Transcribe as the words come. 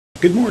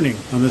Good morning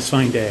on this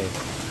fine day.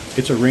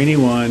 It's a rainy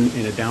one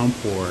in a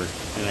downpour,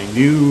 and I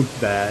knew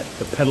that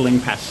the pedaling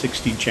past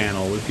 60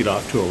 channel would get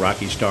off to a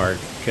rocky start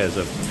because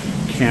of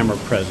camera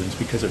presence,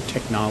 because of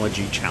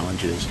technology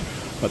challenges.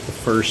 But the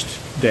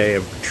first day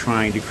of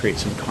trying to create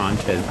some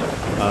content,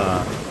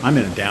 I'm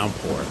in a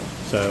downpour.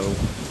 So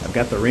I've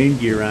got the rain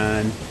gear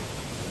on.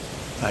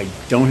 I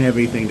don't have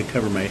anything to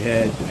cover my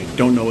head. I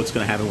don't know what's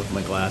going to happen with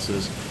my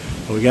glasses.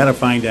 But we got to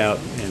find out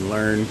and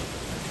learn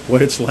what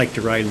it's like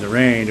to ride in the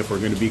rain if we're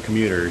going to be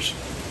commuters.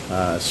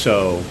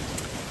 So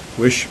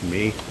wish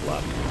me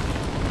luck.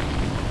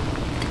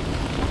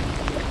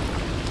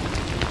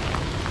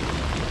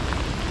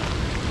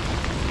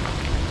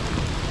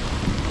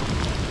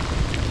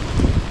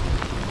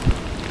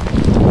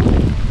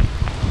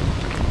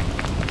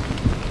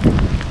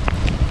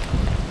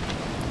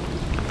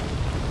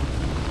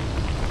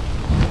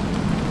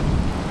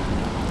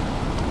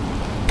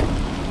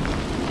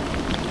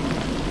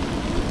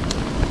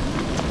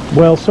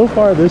 Well, so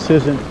far this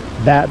isn't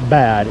that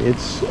bad.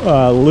 It's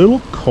a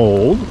little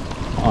cold,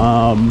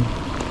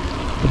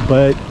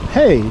 but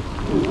hey,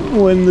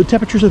 when the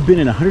temperatures have been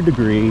in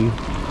 100-degree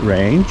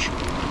range,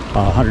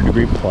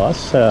 100-degree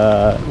plus,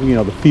 you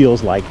know, the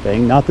feels like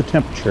thing, not the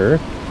temperature,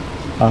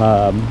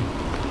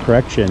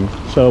 correction.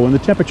 So when the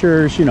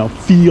temperatures, you know,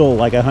 feel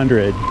like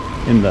 100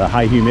 in the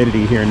high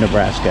humidity here in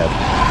Nebraska,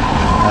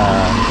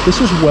 this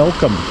is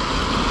welcome,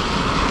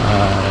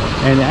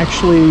 and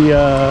actually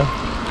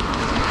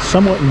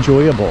somewhat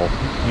enjoyable.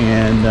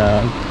 And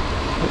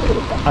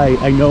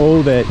I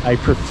know that I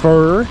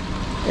prefer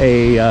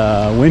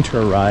a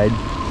winter ride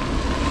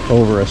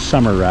over a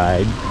summer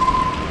ride.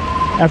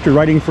 After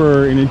riding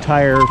for an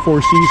entire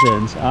 4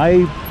 seasons,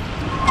 I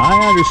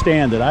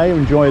understand that I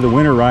enjoy the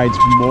winter rides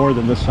more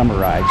than the summer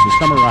rides. The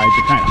summer rides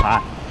are kind of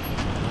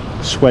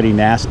hot, sweaty,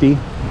 nasty.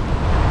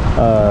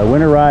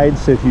 Winter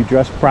rides, if you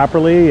dress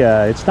properly,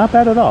 it's not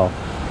bad at all.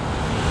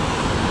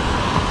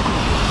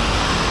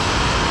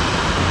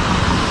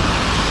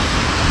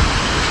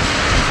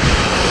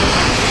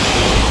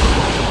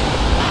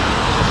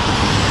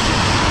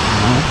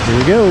 Here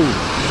we go.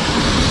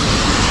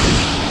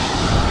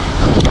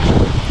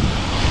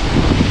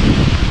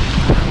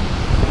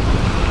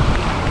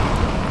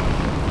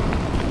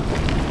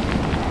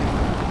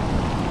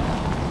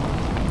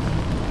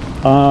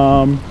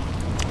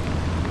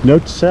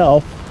 Note to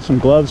self, some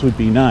gloves would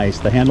be nice.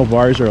 The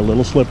handlebars are a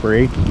little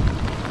slippery.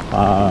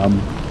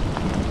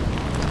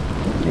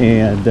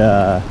 And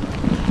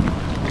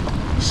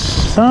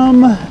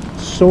some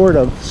sort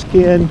of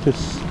skin to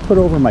put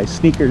over my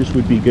sneakers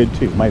would be good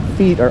too. My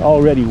feet are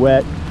already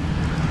wet.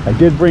 I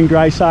did bring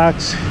dry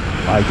socks.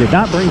 I did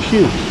not bring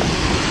shoes.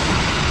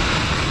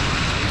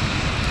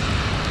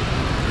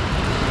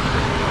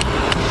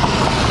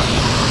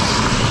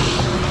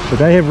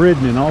 But I have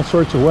ridden in all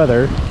sorts of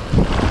weather.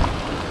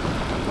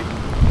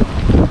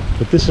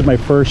 But this is my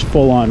first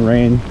full-on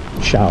rain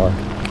shower.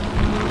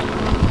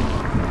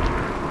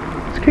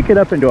 Let's kick it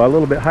up into a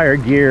little bit higher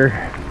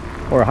gear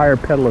or a higher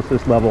pedal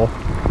assist level.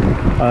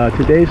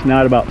 Today's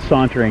not about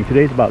sauntering.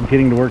 Today's about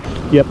getting to work.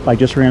 Yep, I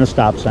just ran a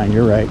stop sign.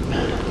 You're right.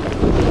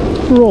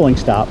 Rolling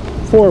stop.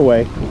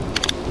 4-way.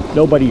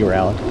 Nobody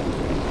around.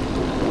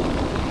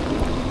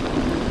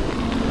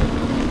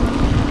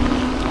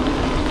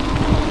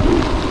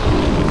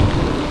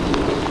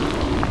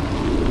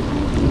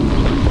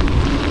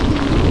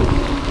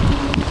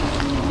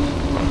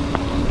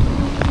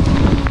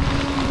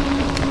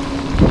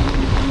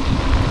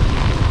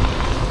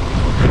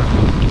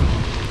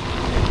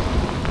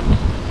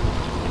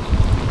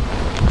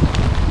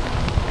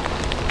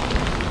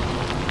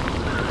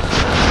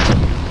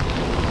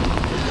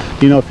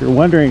 You know, if you're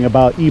wondering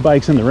about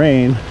e-bikes in the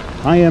rain,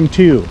 I am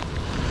too.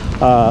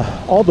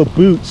 All the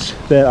boots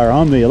that are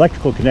on the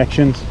electrical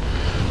connections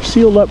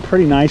sealed up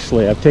pretty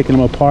nicely. I've taken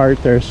them apart.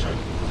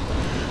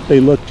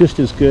 They look just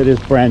as good as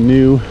brand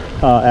new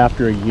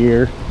after a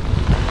year.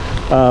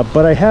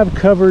 But I have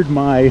covered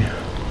my,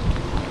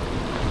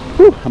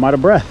 I'm out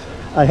of breath.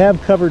 I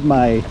have covered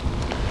my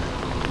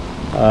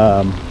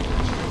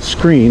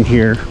screen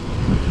here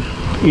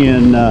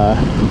in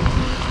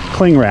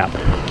cling wrap.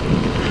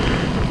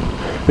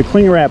 The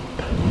cling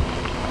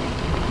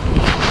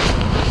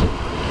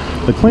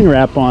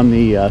wrap on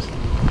the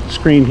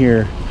screen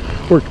here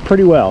worked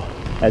pretty well,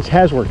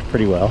 has worked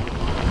pretty well.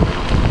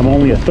 I'm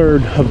only a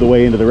third of the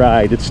way into the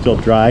ride. It's still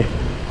dry.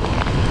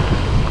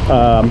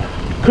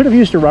 Could have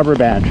used a rubber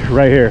band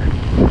right here.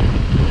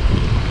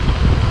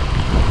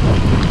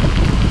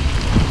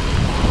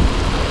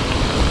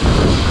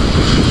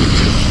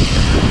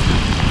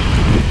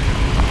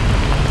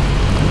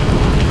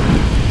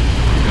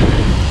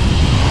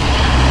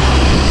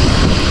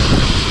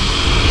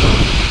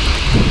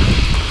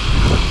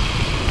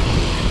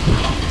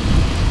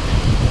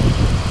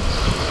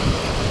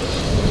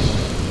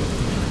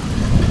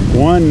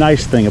 One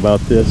nice thing about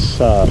this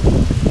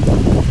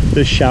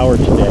this shower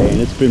today,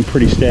 and it's been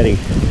pretty steady.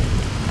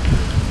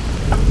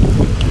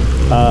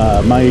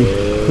 My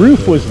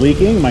roof was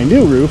leaking, my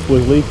new roof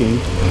was leaking.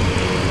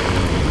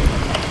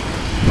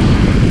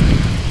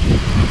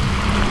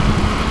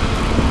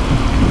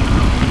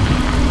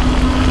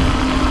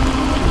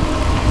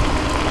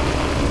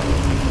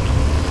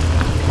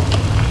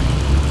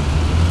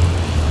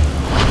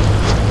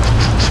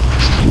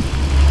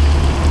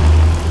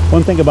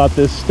 One thing about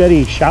this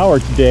steady shower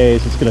today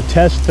is it's going to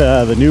test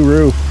the new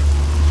roof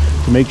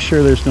to make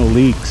sure there's no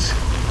leaks.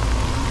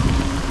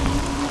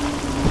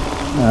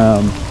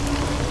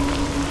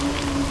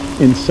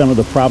 In some of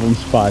the problem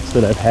spots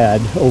that I've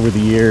had over the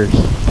years.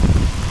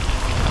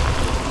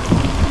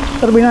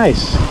 That'll be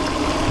nice.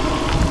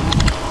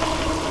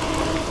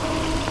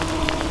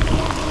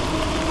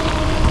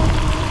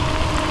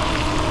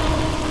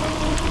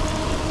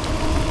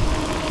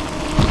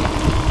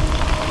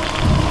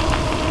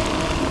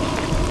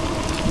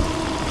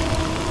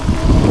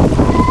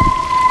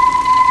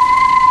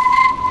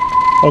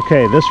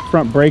 Okay, this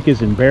front brake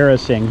is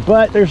embarrassing,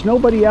 but there's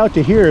nobody out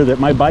to hear that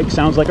my bike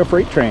sounds like a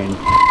freight train.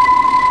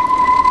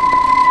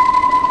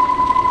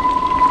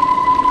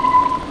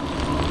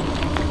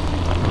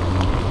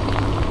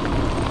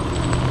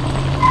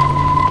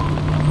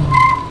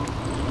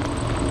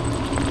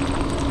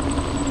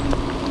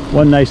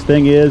 One nice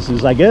thing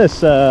is I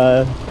guess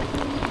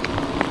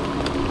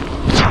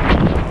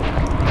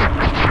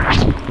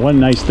one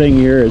nice thing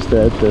here is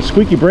that the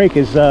squeaky brake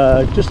is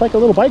just like a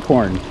little bike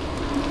horn.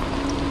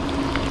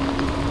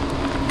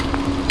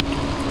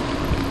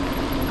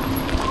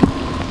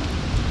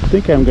 I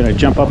think I'm going to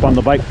jump up on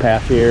the bike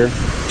path here.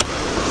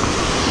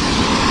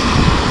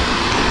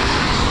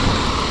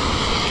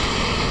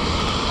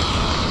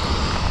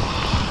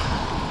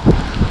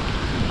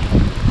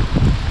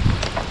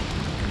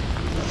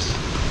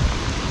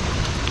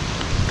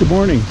 Good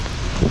morning.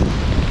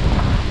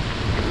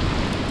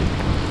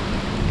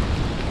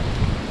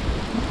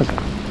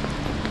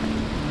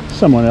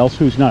 Someone else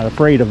who's not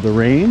afraid of the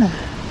rain.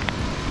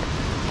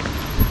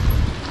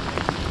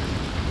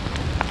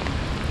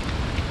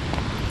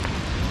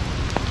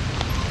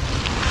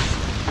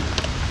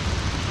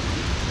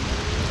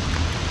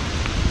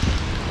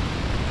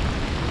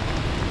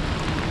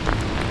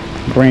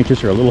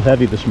 Branches are a little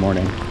heavy this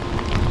morning.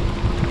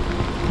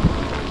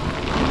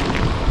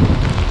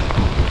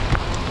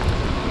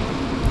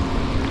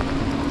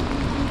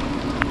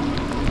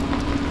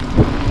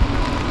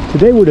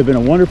 Today would have been a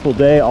wonderful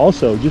day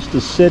also just to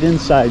sit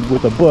inside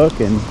with a book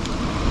and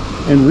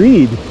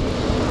read.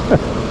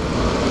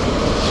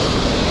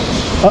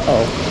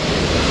 Uh-oh.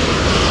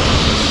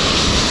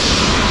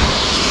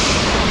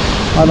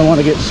 I don't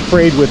want to get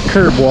sprayed with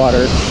curb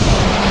water.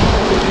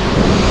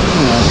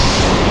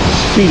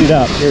 Speed it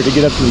up here to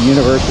get up to the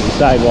university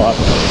sidewalk.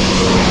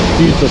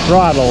 Use the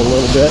throttle a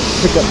little bit,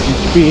 pick up some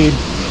speed.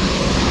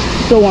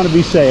 Still want to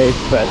be safe,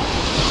 but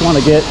just want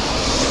to get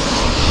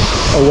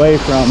away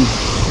from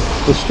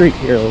the street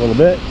here a little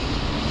bit.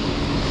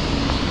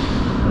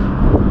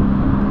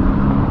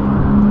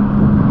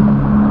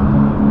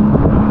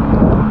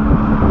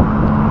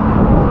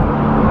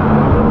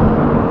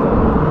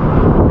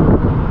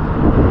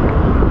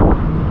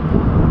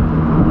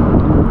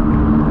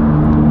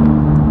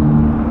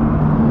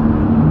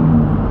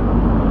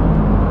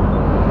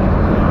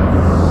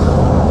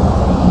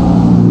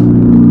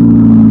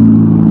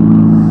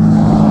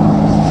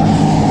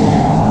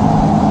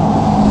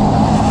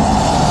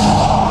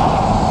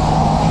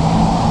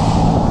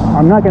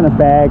 I'm not going to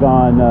bag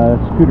on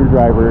scooter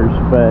drivers,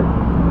 but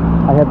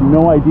I have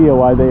no idea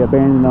why they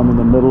abandon them in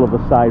the middle of the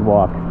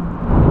sidewalk.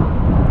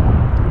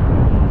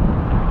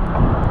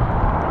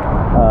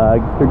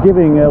 They're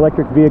giving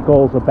electric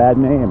vehicles a bad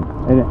name,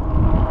 and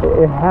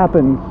it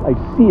happens. I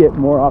see it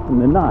more often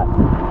than not.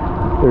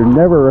 They're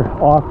never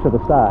off to the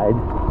side.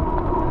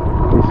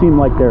 They seem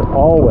like they're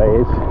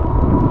always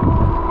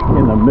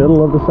in the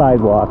middle of the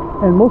sidewalk,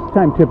 and most of the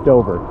time tipped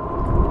over.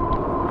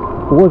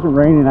 If it wasn't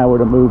raining, I would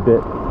have moved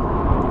it.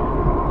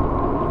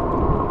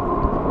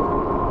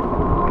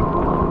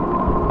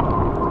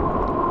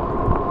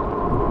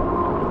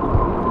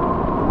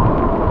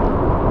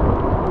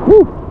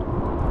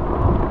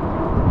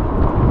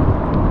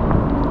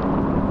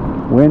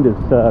 Wind is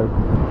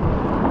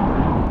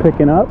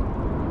picking up.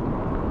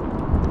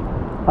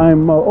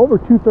 I'm over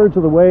 2/3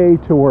 of the way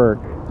to work.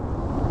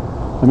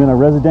 I'm in a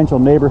residential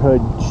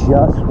neighborhood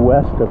just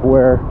west of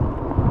where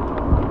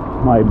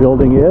my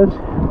building is.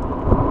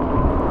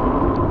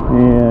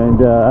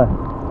 And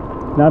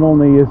not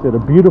only is it a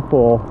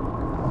beautiful,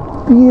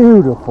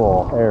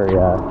 beautiful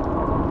area,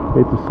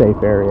 it's a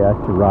safe area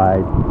to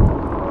ride.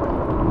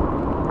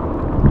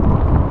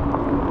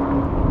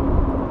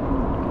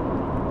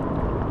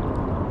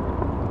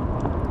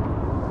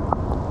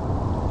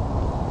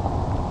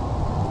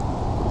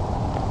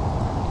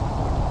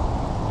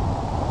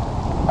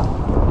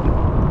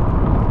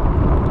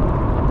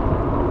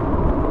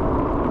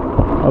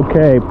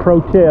 Okay,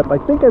 pro tip, I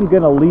think I'm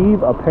going to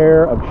leave a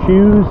pair of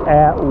shoes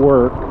at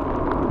work,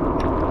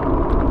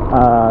 so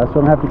I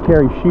don't have to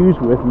carry shoes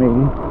with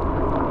me,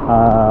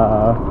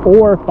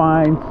 or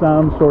find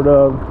some sort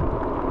of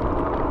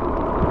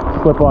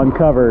slip-on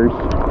covers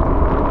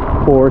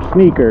for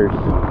sneakers,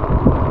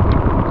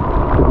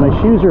 because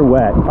my shoes are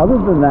wet. Other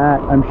than that,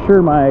 I'm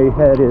sure my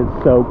head is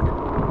soaked,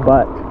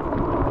 but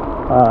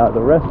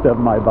the rest of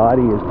my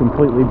body is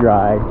completely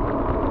dry.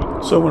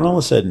 So when all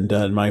is said and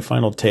done, my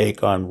final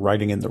take on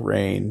riding in the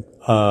rain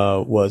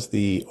was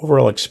the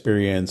overall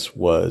experience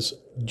was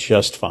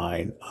just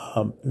fine.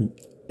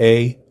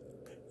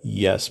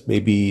 Yes,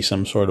 maybe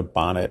some sort of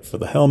bonnet for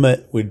the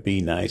helmet would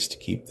be nice to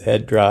keep the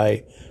head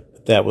dry,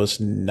 but that was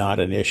not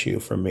an issue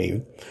for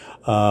me.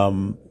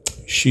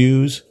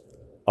 Shoes,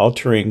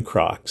 all-terrain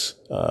Crocs,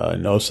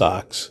 no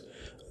socks.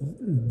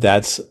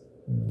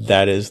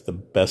 That is the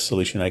best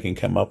solution I can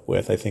come up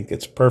with. I think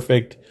it's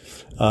perfect.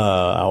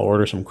 I'll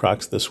order some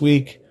Crocs this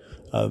week.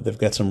 They've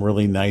got some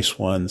really nice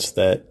ones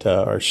that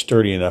are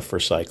sturdy enough for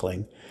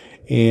cycling.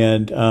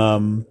 And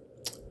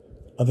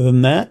other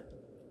than that,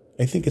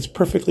 I think it's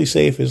perfectly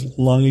safe as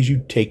long as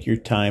you take your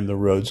time. The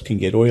roads can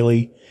get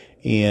oily,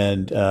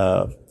 and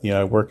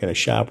I work in a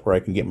shop where I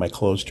can get my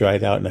clothes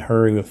dried out in a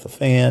hurry with the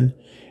fan.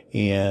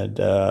 And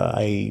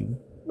I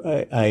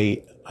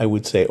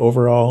would say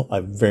overall, I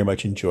very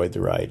much enjoyed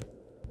the ride.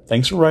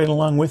 Thanks for riding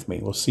along with me.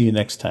 We'll see you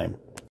next time.